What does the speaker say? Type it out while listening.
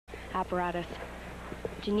apparatus.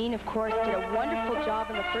 Janine, of course, did a wonderful job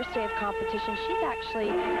in the first day of competition. She's actually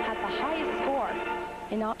had the highest score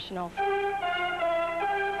in optionals.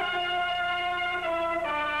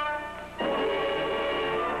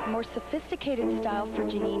 More sophisticated style for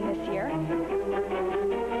Janine this year.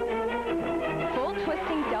 Full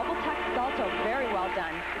twisting double tuck salto, very well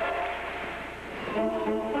done.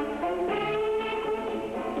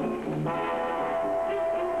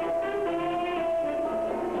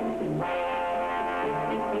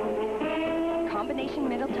 Combination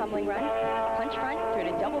middle tumbling run, punch front through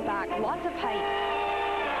to double back, lots of height.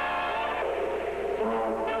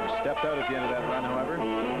 Stepped out at the end of that run, however.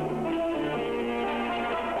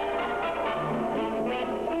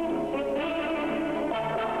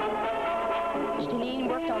 Janine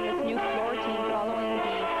worked on this new floor routine following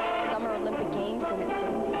the Summer Olympic Games, and it's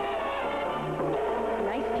a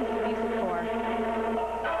nice piece of music for her.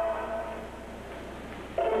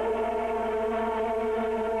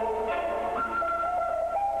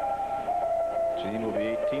 Janine will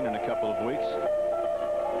be 18 in a couple of weeks.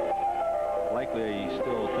 Likely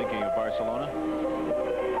still thinking of Barcelona.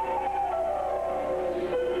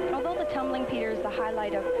 Although the tumbling, Peter, is the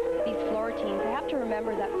highlight of these floor routines, I have to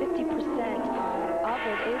remember that 50% of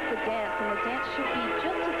it is the dance, and the dance should be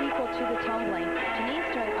just as equal to the tumbling.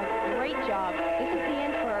 Janine's doing a great job. This is the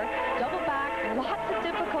end for her. Double back, lots of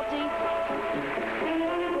difficulty.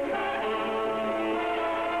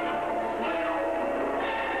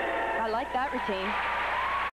 I like that routine.